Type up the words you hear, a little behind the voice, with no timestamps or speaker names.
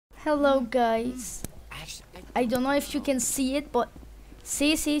Hello guys. I don't know if you can see it, but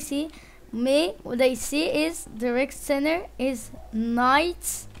see. Me, what I see is the RecCenter is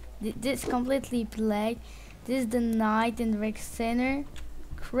night. This completely black. This is the night in the RecCenter.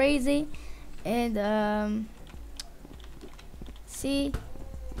 Crazy. And see,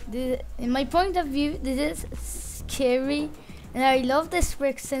 in my point of view, this is scary. And I love this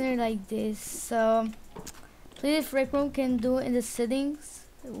RecCenter like this. So please, if Rec Room can do in the settings,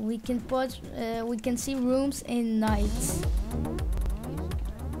 we can see rooms in nights.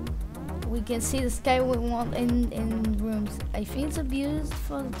 We can see the sky we want in rooms. I think it's abused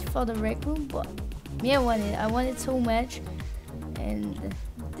for the Rec Room, but me, I want it so much. And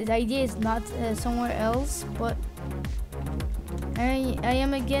the idea is not somewhere else, but I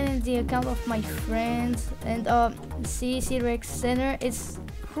am again in the account of my friends. And see RecCenter, it's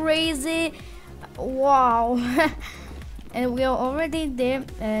crazy. Wow. And we are already there,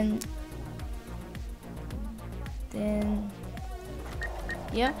 and then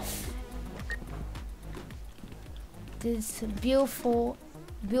yeah, this beautiful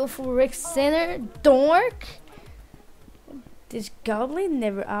RecCenter dark. This goblin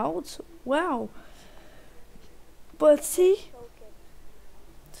never out. Wow. But see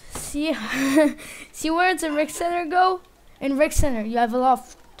see where the RecCenter go. In RecCenter you have a lot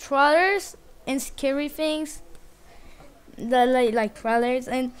of trollers and scary things that like trailers,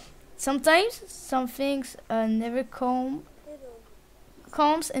 and sometimes some things never comes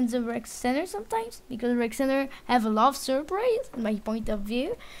in the RecCenter sometimes, because RecCenter have a lot of surprise in my point of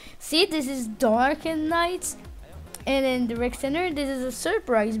view. See, this is dark and night, and in the RecCenter this is a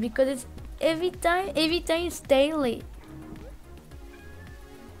surprise because it's every time it's daily.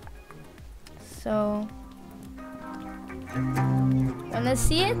 So when I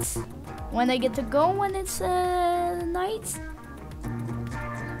see it, when I get to go when it's night,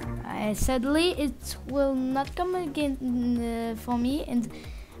 sadly it will not come again for me, and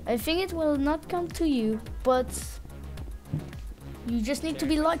I think it will not come to you, but you just need to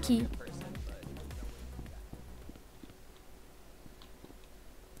be lucky.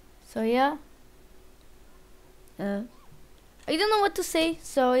 So yeah, I don't know what to say,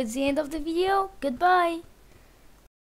 so it's the end of the video. Goodbye.